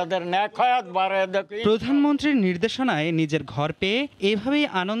পাক তাদের নেক হায়াত বাড়ায় দেয়। প্রধানমন্ত্রীর নির্দেশনায় নিজের ঘর পেয়ে এভাবেই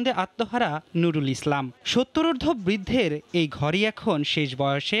আনন্দে আত্মহারা নুরুল ইসলাম। 70 বৃদ্ধের এই ঘরই এখন শেষ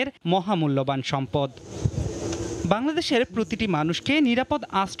বয়সের মহামূল্যবান সম্পদ। বাংলাদেশের প্রতিটি মানুষকে নিরাপদ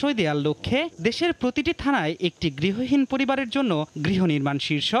আশ্রয় দেওয়ার লক্ষ্যে দেশের প্রতিটি থানায় একটি গৃহহীন পরিবারের জন্য গৃহ নির্মাণ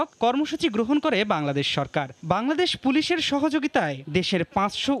শীর্ষক কর্মসূচি গ্রহণ করে বাংলাদেশ সরকার। বাংলাদেশ পুলিশের সহযোগিতায় দেশের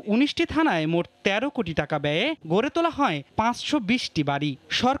 519টি থানায় মোট 13 কোটি টাকা ব্যয়ে গড়ে তোলা হয় 520টি বাড়ি।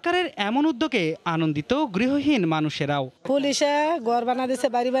 সরকারের এমন উদ্যোগে আনন্দিত গৃহহীন মানুষেরাও। পুলিশে ঘর বানা দিছে,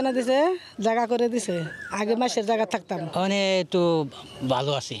 বাড়ি বানা দিছে, জায়গা করে দিছে। আগে মাসের জায়গা থাকতাম, অনেক একটু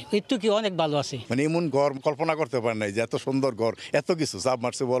ভালো আছি, একটু কি অনেক ভালো আছি। মানে এমন ঘর কল্পনা করতে পারে নাই যে এত সুন্দর ঘর, এত কিছু,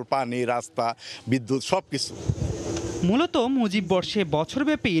 সাবমার্সিবল, পানি, রাস্তা, বিদ্যুৎ, সবকিছু। মূলত মুজিব বর্ষে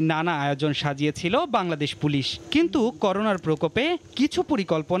বছরব্যাপী নানা আয়োজন সাজিয়েছিল বাংলাদেশ পুলিশ, কিন্তু করোনার প্রকোপে কিছু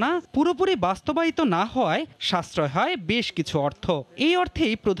পরিকল্পনা পুরোপুরি বাস্তবায়িত না হওয়ায় সাশ্রয় হয় বেশ কিছু অর্থ। এই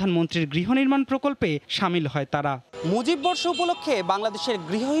অর্থেই প্রধানমন্ত্রীর গৃহ নির্মাণ প্রকল্পে সামিল হয় তারা। মুজিব বর্ষ উপলক্ষে বাংলাদেশের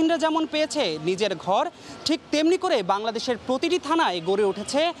গৃহহীনরা যেমন পেয়েছে নিজের ঘর, ঠিক তেমনি করে বাংলাদেশের প্রতিটি থানায় গড়ে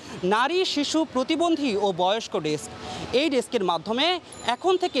উঠেছে নারী, শিশু, প্রতিবন্ধী ও বয়স্ক ডেস্ক। এই ডেস্কের মাধ্যমে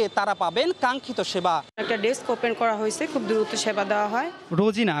এখন থেকে তারা পাবেন কাঙ্ক্ষিত সেবা। একটা ডেস্ক ওপেন করা হয়েছে হয়েছে, খুব দ্রুত সেবা দেওয়া হয়।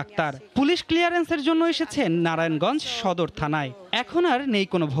 রোজিনা আক্তার পুলিশ ক্লিয়ারেন্সের জন্য এসেছেন নারায়ণগঞ্জ সদর থানায়। এখন আর নেই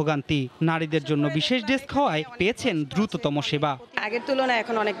কোনো ভোগান্তি। নারীদের জন্য বিশেষ ডেস্ক হওয়ায় পেয়েছেন দ্রুততম সেবা। আগের তুলনায়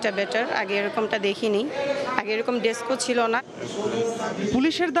এখন অনেকটা বেটার, আগে এরকমটা দেখিনি, আগে এরকম ডেস্কও ছিল না।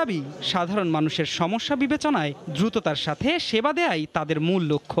 পুলিশের দাবি, সাধারণ মানুষের সমস্যা বিবেচনায় দ্রুততার সাথে সেবা দেয়াই তাদের মূল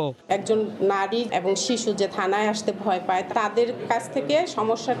লক্ষ্য। একজন নারী এবং শিশু যে থানায় আসতে ভয় পায়, তাদের কাছ থেকে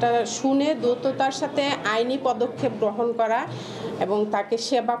সমস্যাটা শুনে দ্রুততার সাথে আইনি পদক্ষেপ গ্রহণ করা এবং তাকে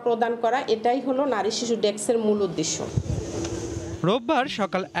সেবা প্রদান করা, এটাই হলো নারী শিশু ডেস্কের মূল উদ্দেশ্য। রোববার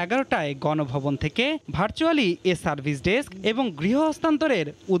সকাল 11টায় গণভবন থেকে ভার্চুয়ালি এ সার্ভিস ডেস্ক এবং গৃহ হস্তান্তরের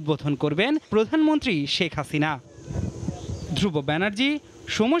উদ্বোধন করবেন প্রধানমন্ত্রী শেখ হাসিনা। ধ্রুব ব্যানার্জি,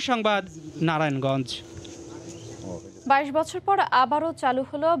 সময় সংবাদ, নারায়ণগঞ্জ। 22 বছর পর আবারও চালু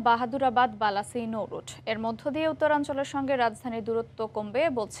হলো বাহাদুরাবাদ বালাসি নৌ রুট। এর মধ্য দিয়ে উত্তরাঞ্চলের সঙ্গে রাজধানীর দূরত্ব কমবে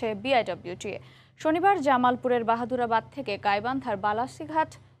বলছে বিআইডব্লিউটিএ। শনিবার জামালপুরের বাহাদুরাবাদ থেকে গাইবান্ধার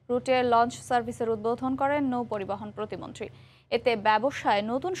বালাসিঘাট রুটে লঞ্চ সার্ভিসের উদ্বোধন করেন নৌ পরিবহন প্রতিমন্ত্রী। এতে ব্যবসায়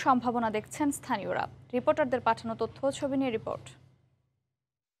নতুন সম্ভাবনা দেখছেন স্থানীয়রা। রিপোর্টারদের পাঠানো তথ্য ছবি নিয়ে রিপোর্ট।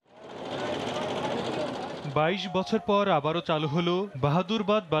 22 বছর পর আবারও চালু হলো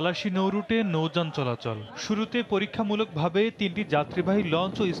বাহাদুরাবাদ বালাসি নৌ রুটে নৌযান চলাচল। শুরুতে পরীক্ষামূলকভাবে 3টি যাত্রীবাহী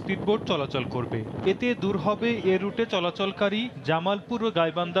লঞ্চ ও স্পিডবোট চলাচল করবে। এতে দূর হবে এ রুটে চলাচলকারী জামালপুর ও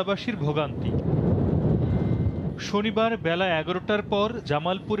গাইবান্ধাবাসীর ভোগান্তি। শনিবার বেলা 11টার পর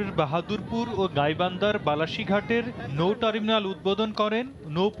জামালপুরের বাহাদুরপুর ও গাইবান্ধার বালাসিঘাটের নৌ টার্মিনাল উদ্বোধন করেন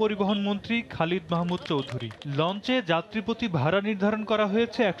নৌ পরিবহন মন্ত্রী খালিদ মাহমুদ চৌধুরী। লঞ্চে যাত্রীপ্রতি ভাড়া নির্ধারণ করা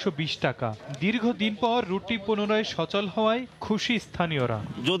হয়েছে 120 টাকা। দীর্ঘদিন পর রুটটি পুনরায় সচল হওয়ায় খুশি স্থানীয়রা।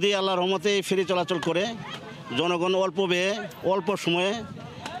 যদি আল্লাহর রহমতে ফেরি চলাচল করে, জনগণ অল্প ব্যয়ে অল্প সময়ে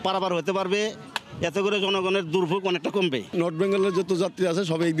পারাপার হতে পারবে, এতে করে জনগণের দুর্ভোগ অনেকটা কমবে। নর্থ বেঙ্গলের যত যাত্রী আছে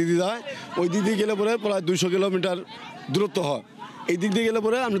সবাই এই দিদি যায়, ওই দিদি গেলে পরে প্রায় 200 কিলোমিটার দূরত্ব হয়। এই দিক দিয়ে গেলে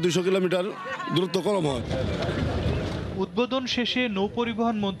পরে আমরা 200 কিলোমিটার দূরত্ব কম হয়। উদ্বোধন শেষে নৌ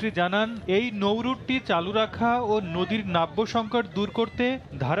পরিবহন মন্ত্রী জানান, এই নৌ রুটটি চালু রাখা ও নদীর নাব্য সংকট দূর করতে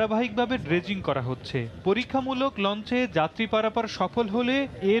ধারাবাহিকভাবে ড্রেজিং করা হচ্ছে। পরীক্ষামূলক লঞ্চে যাত্রী পারাপার সফল হলে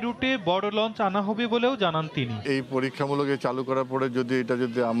এ রুটে বড় লঞ্চ আনা হবে বলেও জানান তিনি। এই পরীক্ষামূলক চালু করার পরে যদি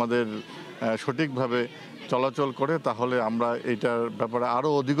আমাদের সঠিকভাবে চলাচল করে, তাহলে আমরা এটার ব্যাপারে আরও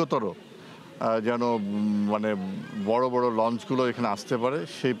অধিকতর যেন বড় বড় লঞ্চগুলো এখানে আসতে পারে,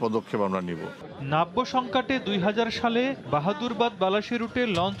 সেই পদক্ষেপ আমরা নিব। নাব্য সংকটে 2000 সালে বাহাদুরাবাদ বালাসি রুটে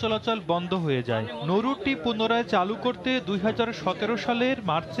লঞ্চ চলাচল বন্ধ হয়ে যায়। নৌ রুটটি পুনরায় চালু করতে 2017 সালের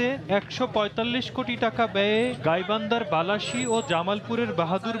মার্চে 145 কোটি টাকা ব্যয়ে গাইবান্ধার বালাসি ও জামালপুরের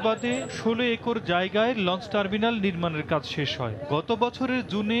বাহাদুরাবাদে 16 একর জায়গায় লঞ্চ টার্মিনাল নির্মাণের কাজ শেষ হয়। গত বছরের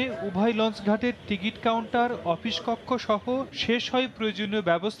জুনে উভয় লঞ্চ ঘাটের টিকিট কাউন্টার, অফিস কক্ষ সহ শেষ হয় প্রয়োজনীয়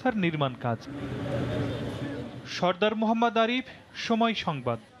ব্যবস্থার নির্মাণ কাজ। সর্দার মোহাম্মদ আরিফ, সময়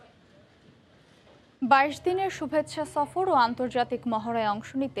সংবাদ। 22 দিনের শুভেচ্ছা সফর ও আন্তর্জাতিক মহড়ায় অংশ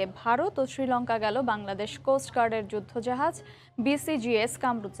নিতে ভারত ও শ্রীলঙ্কা গেল বাংলাদেশ কোস্টগার্ডের যুদ্ধজাহাজ বিসিজিএস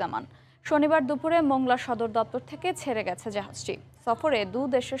কামরুজ্জামান। শনিবার দুপুরে মোংলা সদর দপ্তর থেকে ছেড়ে গেছে জাহাজটি। সফরে দু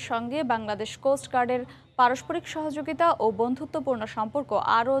দেশের সঙ্গে বাংলাদেশ কোস্টগার্ডের পারস্পরিক সহযোগিতা ও বন্ধুত্বপূর্ণ সম্পর্ক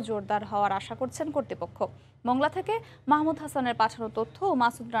আরও জোরদার হওয়ার আশা করছেন কর্তৃপক্ষ। মোংলা থেকে মাহমুদ হাসানের পাঠানো তথ্য ও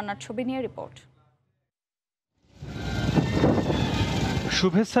মাসুদ রান্নার ছবি নিয়ে রিপোর্ট।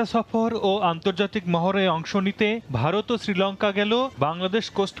 শুভেচ্ছা সফর ও আন্তর্জাতিক মহড়ায় অংশ নিতে ভারত ও শ্রীলঙ্কা গেল বাংলাদেশ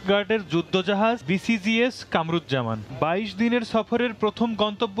কোস্টগার্ডের যুদ্ধজাহাজ বিসিজিএস কামরুজ্জামান। 22 দিনের সফরের প্রথম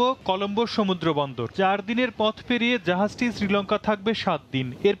গন্তব্য কলম্বো সমুদ্র বন্দর। 4 দিনের পথ পেরিয়ে জাহাজটি শ্রীলঙ্কা থাকবে 7 দিন।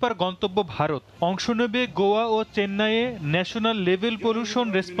 এরপর গন্তব্য ভারত। অংশ নেবে গোয়া ও চেন্নাইয়ে ন্যাশনাল লেভেল পলিউশন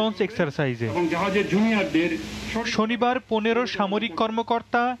রেসপন্স এক্সারসাইজে। শনিবার 15 সামরিক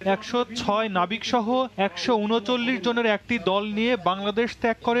কর্মকর্তা, 106 নাবিক সহ 139 জনের একটি দল নিয়ে বাংলাদেশ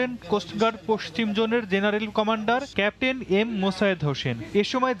ত্যাগ করেন কোস্টগার্ড পশ্চিম জোনের general commander captain M মোসায়েদ Hossain. এ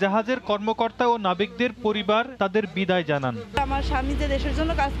সময় জাহাজের কর্মকর্তা ও নাবিকদের পরিবার তাদের বিদায় জানান। আমার স্বামী যে দেশের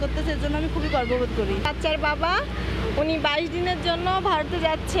জন্য কাজ করতেছে এর জন্য আমি খুবই গর্ববোধ করি। বাচ্চার বাবা, উনি 22 দিনের জন্য ভারতে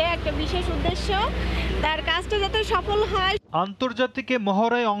যাচ্ছে, একটা বিশেষ উদ্দেশ্য, তার কাজটা যাতে সফল হয়। আন্তর্জাতিক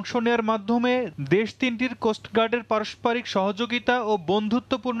মহড়ায় অংশ নেওয়ার মাধ্যমে দেশ তিনটির কোস্টগার্ডের পারস্পরিক সহযোগিতা ও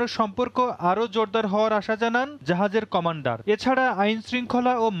বন্ধুত্বপূর্ণ সম্পর্ক আরও জোরদার হওয়ার আশা জানান জাহাজের কমান্ডার। এছাড়া আইন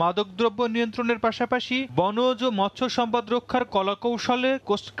শৃঙ্খলা ও মাদকদ্রব্য নিয়ন্ত্রণের পাশাপাশি বনজ ও মৎস্য সম্পদ রক্ষার কলাকৌশলে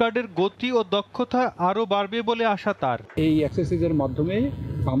কোস্টগার্ডের গতি ও দক্ষতা আরও বাড়বে বলে আশা তার। এই এক্সারসাইজের মাধ্যমে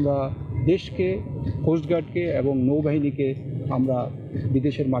আমরা দেশকে, কোস্টগার্ডকে এবং নৌবাহিনীকে আমরা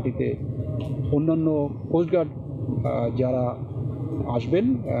বিদেশের মাটিতে অন্যান্য কোস্টগার্ড যারা আসবেন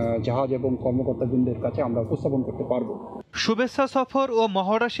জাহাজ এবং কর্মকর্তাবৃন্দের কাছে আমরা উপস্থাপন করতে পারব। শুভেচ্ছা সফর ও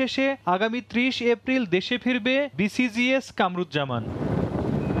মহড়া শেষে আগামী 30 এপ্রিল দেশে ফিরবে বিসিজিএস কামরুজ্জামান।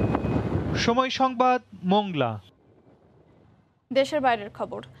 সময় সংবাদ, মোংলা। দেশের বাইরের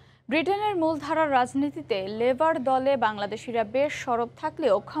খবর। ব্রিটেনের মূলধারার রাজনীতিতে লেবার দলে বাংলাদেশিরা বেশ সরব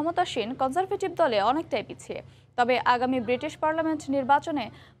থাকলেও ক্ষমতাসীন কনজারভেটিভ দলে অনেকটাই পিছিয়ে। তবে আগামী ব্রিটিশ পার্লামেন্ট নির্বাচনে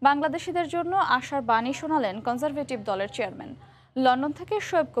বাংলাদেশিদের জন্য আশার বাণী শোনালেন কনজারভেটিভ দলের চেয়ারম্যান। লন্ডন থেকে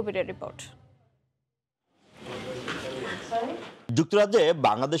শোয়েব কবিরের রিপোর্ট। যুক্তরাজ্যে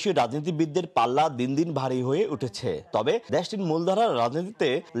বাংলাদেশি রাজনীতিবিদদের পাল্লা দিন দিন ভারী হয়ে উঠেছে। তবে দেশটির মূলধারার রাজনীতিতে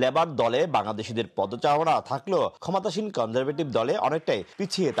লেবার দলে বাংলাদেশিদের পদচারণা থাকলেও ক্ষমতাসীন কনজারভেটিভ দলে অনেকটাই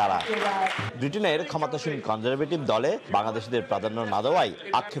পিছিয়ে তারা। ব্রিটেনের ক্ষমতাসীন কনজারভেটিভ দলে বাংলাদেশিদের প্রাধান্য না দেওয়ায়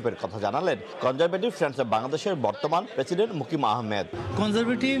আক্ষেপের কথা জানালেন কনজারভেটিভ ফ্রেন্ডস অব বাংলাদেশের বর্তমান প্রেসিডেন্ট মুকিম আহমেদ।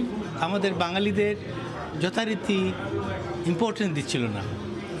 কনজারভেটিভ আমাদের বাঙালিদের যথারীতি ইম্পর্টেন্স দিচ্ছিল না,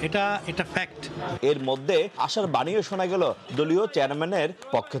 এটা ফ্যাক্ট। এর মধ্যে আশার বাণীও শোনা গেল দলীয় চেয়ারম্যানের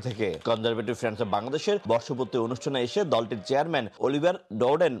পক্ষ থেকে। কনজারভেটিভ ফ্রেন্ডস অব বাংলাদেশের বর্ষপূর্তি অনুষ্ঠানে এসে দলটির চেয়ারম্যান অলিভার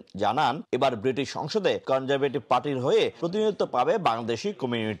ডোডেন জানান, এবার ব্রিটিশ সংসদে কনজারভেটিভ পার্টির হয়ে প্রতিনিধিত্ব পাবে Bangladeshi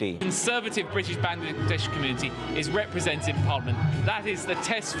community. Conservative British Bangladesh community is represented in Parliament. That is the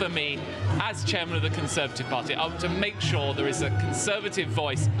test for me as chairman of the Conservative Party. I want to make sure there is a conservative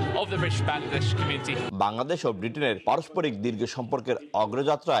voice of the British Bangladesh community. Bangladesh ও ব্রিটেনের পারস্পরিক দীর্ঘ সম্পর্কের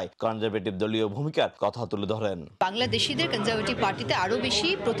অগ্রযাত্রা conservative দলীয় ভূমিকার কথা তুলে ধরেন। বাংলাদেশিদের কনজারভেটিভ পার্টিতে আরো বেশি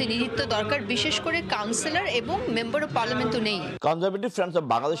প্রতিনিধিত্ব দরকার, বিশেষ করে কাউন্সিলর এবং মেম্বার অফ পার্লামেন্টও নেই। কনজারভেটিভ ফ্রেন্ডস অব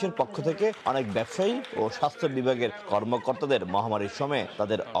বাংলাদেশের পক্ষ থেকে অনেক ব্যবসায়ী ও স্বাস্থ্য বিভাগের কর্মকর্তাদের মহামারীর সময়ে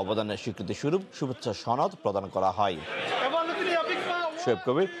তাদের অবদানের স্বীকৃতি স্বরূপ শুভেচ্ছা সনদ প্রদান করা হয়। শোয়েব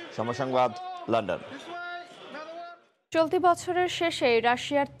কবির, সময় সংবাদ, লন্ডন। চলতি বছরের শেষে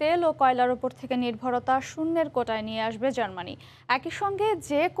রাশিয়ার তেল ও কয়লার উপর থেকে নির্ভরতা শূন্যের কোটায় নিয়ে আসবে জার্মানি। একই সঙ্গে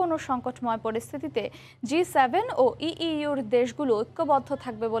যে কোনো সংকটময় পরিস্থিতিতে G7 ও ইইউর দেশগুলো ঐক্যবদ্ধ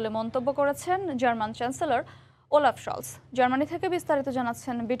থাকবে বলে মন্তব্য করেছেন German chancellor Olaf shawls. Germany থেকে বিস্তারিত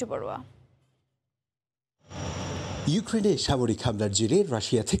জানাচ্ছেন বিটু বড়ুয়া। ইউক্রেনে সামরিক হামলার জেরে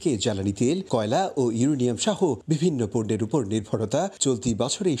রাশিয়া থেকে জ্বালানি তেল, কয়লা ও ইউরেনিয়াম সহ বিভিন্ন পণ্যের উপর নির্ভরতা চলতি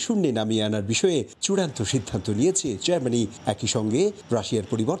বছরেই শূন্যে নামিয়ে আনার বিষয়ে চূড়ান্ত সিদ্ধান্ত নিয়েছে জার্মানি। একই সঙ্গে রাশিয়ার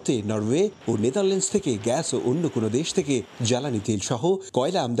পরিবর্তে নরওয়ে ও নেদারল্যান্ডস থেকে গ্যাস ও অন্য কোনো দেশ থেকে জ্বালানি তেল সহ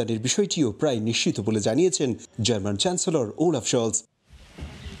কয়লা আমদানির বিষয়টিও প্রায় নিশ্চিত বলে জানিয়েছেন জার্মান চ্যান্সেলর ওলাফ শলস।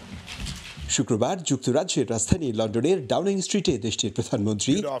 শুক্রবার যুক্তরাজ্যের রাজধানী লন্ডনের ডাউনিং স্ট্রিটে দেশটির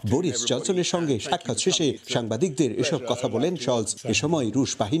প্রধানমন্ত্রী বরিস জনসনের সঙ্গে সাক্ষাৎ শেষে সাংবাদিকদের এসব কথা বলেন শলস। এ সময়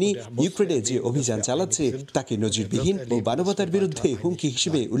রুশ বাহিনী ইউক্রেনে যে অভিযান চালাচ্ছে তাকে নজিরবিহীন ও মানবতার বিরুদ্ধে হুমকি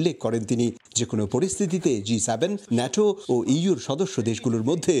হিসেবে উল্লেখ করেন তিনি। যে কোনো পরিস্থিতিতে G7, ন্যাটো ও ইইউর সদস্য দেশগুলোর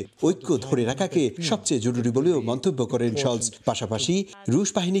মধ্যে ঐক্য ধরে রাখাকে সবচেয়ে জরুরি বলেও মন্তব্য করেন শলস। পাশাপাশি রুশ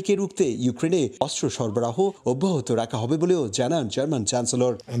বাহিনীকে রুখতে ইউক্রেনে অস্ত্র সরবরাহ অব্যাহত রাখা হবে বলেও জানান জার্মান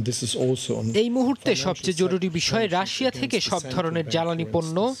চ্যান্সেলর। এই মুহূর্তে সবচেয়ে জরুরি বিষয় রাশিয়া থেকে সব ধরনের জ্বালানি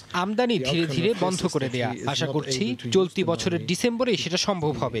পণ্য আমদানি ধীরে ধীরে বন্ধ করে দেয়া। আশা করছি চলতি বছরের ডিসেম্বরে সেটা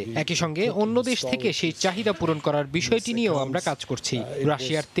সম্ভব হবে। একই সঙ্গে অন্য দেশ থেকে সেই চাহিদা পূরণ করার বিষয়টি নিয়েও আমরা কাজ করছি।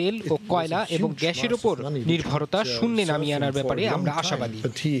 রাশিয়ার তেল ও কয়লা এবং গ্যাসের উপর নির্ভরতা শূন্যে নামিয়ে আনার ব্যাপারে আমরা আশাবাদী।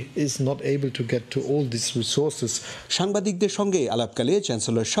 সাংবাদিকদের সঙ্গে আলাপকালে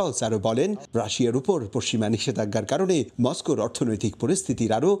চ্যান্সেলর শলস আরো বলেন, রাশিয়ার উপর পশ্চিমা নিষেধাজ্ঞার কারণে মস্কোর অর্থনৈতিক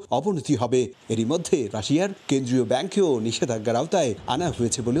পরিস্থিতির আরো অবনতি হবে। এরই মধ্যে রাশিয়ার কেন্দ্রীয় ব্যাংকেও নিষেধাজ্ঞার আওতায় আনা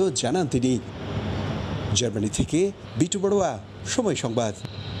হয়েছে বলেও জানান তিনি। জার্মানি থেকে বিটু বড়ুয়া, সময় সংবাদ।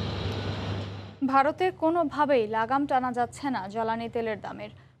 ভারতে কোনোভাবেই লাগাম টানা যাচ্ছে না জ্বালানি তেলের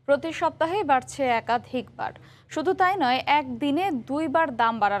দামের। প্রতি সপ্তাহে বাড়ছে একাধিকবার। শুধু তাই নয়, একদিনে 2 বার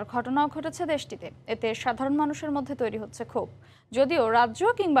দাম বাড়ার ঘটনাও ঘটেছে দেশটিতে। এতে সাধারণ মানুষের মধ্যে তৈরি হচ্ছে ক্ষোভ। যদিও রাজ্য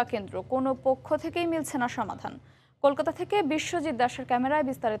কিংবা কেন্দ্র কোনো পক্ষ থেকেই মিলছে না সমাধান। কলকাতা থেকে বিশ্বজিৎ দাসের ক্যামেরায়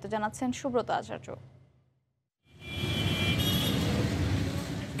বিস্তারিত জানাচ্ছেন সুব্রত আচার্য।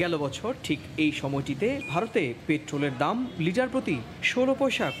 গেল বছর ঠিক এই সময়টিতে ভারতে পেট্রোলের দাম লিটার প্রতি 16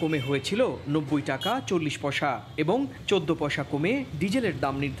 পয়সা কমে হয়েছিল 90 টাকা 40 পয়সা এবং 14 পয়সা কমে ডিজেলের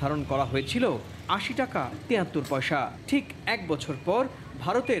দাম নির্ধারণ করা হয়েছিল 80 টাকা 73 পয়সা। ঠিক এক বছর পর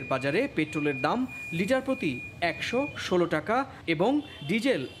ভারতের বাজারে পেট্রোলের দাম লিটার প্রতি 116 টাকা এবং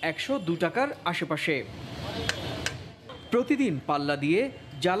ডিজেল 102 টাকার আশেপাশে। প্রতিদিন পাল্লা দিয়ে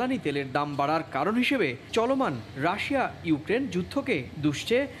জ্বালানি তেলের দাম বাড়ার কারণ হিসেবে চলমান রাশিয়া ইউক্রেন যুদ্ধকে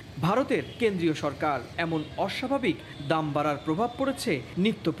দুষছে ভারতের কেন্দ্রীয় সরকার। এমন অস্বাভাবিক দাম বাড়ার প্রভাব পড়েছে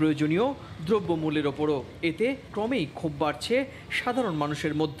নিত্য প্রয়োজনীয় দ্রব্যমূল্যের ওপরও। এতে ক্রমেই ক্ষোভ বাড়ছে সাধারণ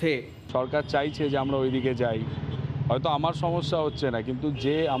মানুষের মধ্যে। সরকার চাইছে যে আমরা ওইদিকে যাই, হয়তো আমার সমস্যা হচ্ছে না, কিন্তু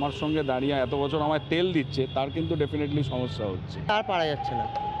যে আমার সঙ্গে দাঁড়িয়ে এত বছর আমায় তেল দিচ্ছে তার কিন্তু ডেফিনেটলি সমস্যা হচ্ছে। আর পারা যাচ্ছে না,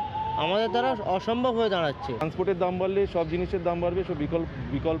 আমাদের দ্বারা অসম্ভব হয়ে দাঁড়াচ্ছে। ট্রান্সপোর্টের দাম বাড়লে সব জিনিসের দাম বাড়বে, সব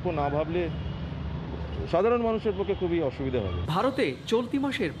বিকল্প না ভাবলে সাধারণ মানুষের পক্ষে খুবই অসুবিধা হবে। ভারতে চলতি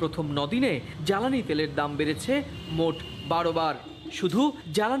মাসের প্রথম 9 দিনে জ্বালানি তেলের দাম বেড়েছে মোট 12 বার। শুধু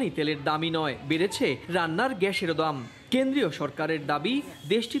জ্বালানি তেলের দামই নয়, বেড়েছে রান্নার গ্যাসেরও দাম। কেন্দ্রীয় সরকারের দাবি,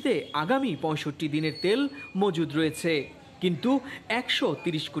 দেশটিতে আগামী 65 দিনের তেল মজুদ রয়েছে, কিন্তু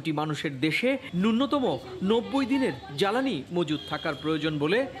 130 কোটি মানুষের দেশে ন্যূনতম 90 দিনের জ্বালানি মজুদ থাকার প্রয়োজন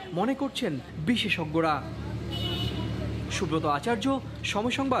বলে মনে করছেন বিশেষজ্ঞরা। সুব্রত আচার্য,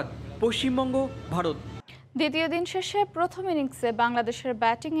 সময় সংবাদ, পশ্চিমবঙ্গ, ভারত। দ্বিতীয় দিন শেষে প্রথম ইনিংসে বাংলাদেশের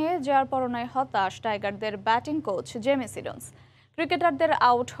ব্যাটিংয়ে জয়ার পরনায় হতাশ টাইগারদের ব্যাটিং কোচ জেমি সিডন্স। ক্রিকেটারদের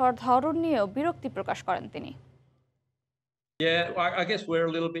আউট হওয়ার ধরন নিয়েও বিরক্তি প্রকাশ করেন তিনি।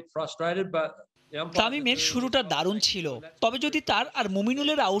 তামিমের শুরুটা দারুণ ছিল, তবে যদি তার আর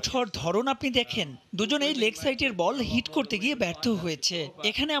মুমিনুলের আউট হওয়ার ধরন আপনি দেখেন, দুজনেই লেগ সাইডের বল হিট করতে গিয়ে ব্যর্থ হয়েছে।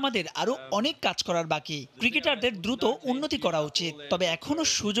 এখানে আমাদের আরো অনেক কাজ করার বাকি। ক্রিকেটারদের দ্রুত উন্নতি করা উচিত, তবে এখনো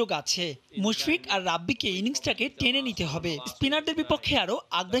সুযোগ আছে। মুশফিক আর রাব্বিকে ইনিংসটাকে টেনে নিতে হবে। স্পিনারদের বিপক্ষে আরো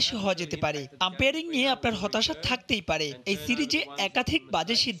আগ্রাসী হওয়া যেতে পারে। আম্পায়ারিং নিয়ে আপনার হতাশা থাকতেই পারে। এই সিরিজে একাধিক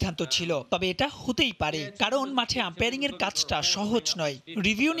বাজে সিদ্ধান্ত ছিল, তবে এটা হতেই পারে, কারণ মাঠে আম্পায়ারিং এর কাজটা সহজ নয়।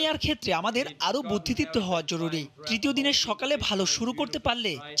 রিভিউ নেওয়ার ক্ষেত্রে আমাদের আরো বুদ্ধিদীপ্ত হওয়া জরুরি। তৃতীয় দিনের সকালে ভালো শুরু করতে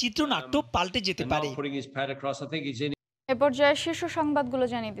পারলে চিত্রনাট্য পাল্টে যেতে পারে। এ পর্যায়ে শীর্ষ সংবাদগুলো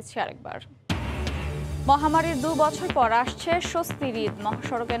জানিয়ে দিচ্ছি আরেকবার। মহামারীর 2 বছর পর আসছে স্বস্তির ঈদ।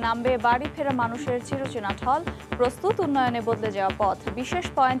 মহাসড়কে নামবে বাড়ি ফেরা মানুষের চিরচেনা ঢল। প্রস্তুত উন্নয়নে বদলে যাওয়া পথ। বিশেষ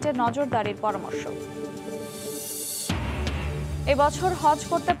পয়েন্টে নজরদারির পরামর্শ। এবছর হজ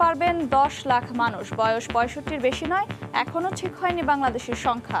করতে পারবেন 10 লাখ মানুষ। বয়স 65-র বেশি নয়। এখনো ঠিক হয়নি বাংলাদেশের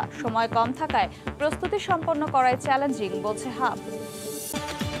সংখ্যা। সময় কম থাকায় প্রস্তুতি সম্পন্ন করাই চ্যালেঞ্জিং বলছে হাব।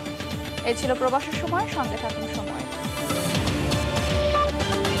 এই ছিল প্রবাসের সময়। সঙ্গে থাকুন সময়।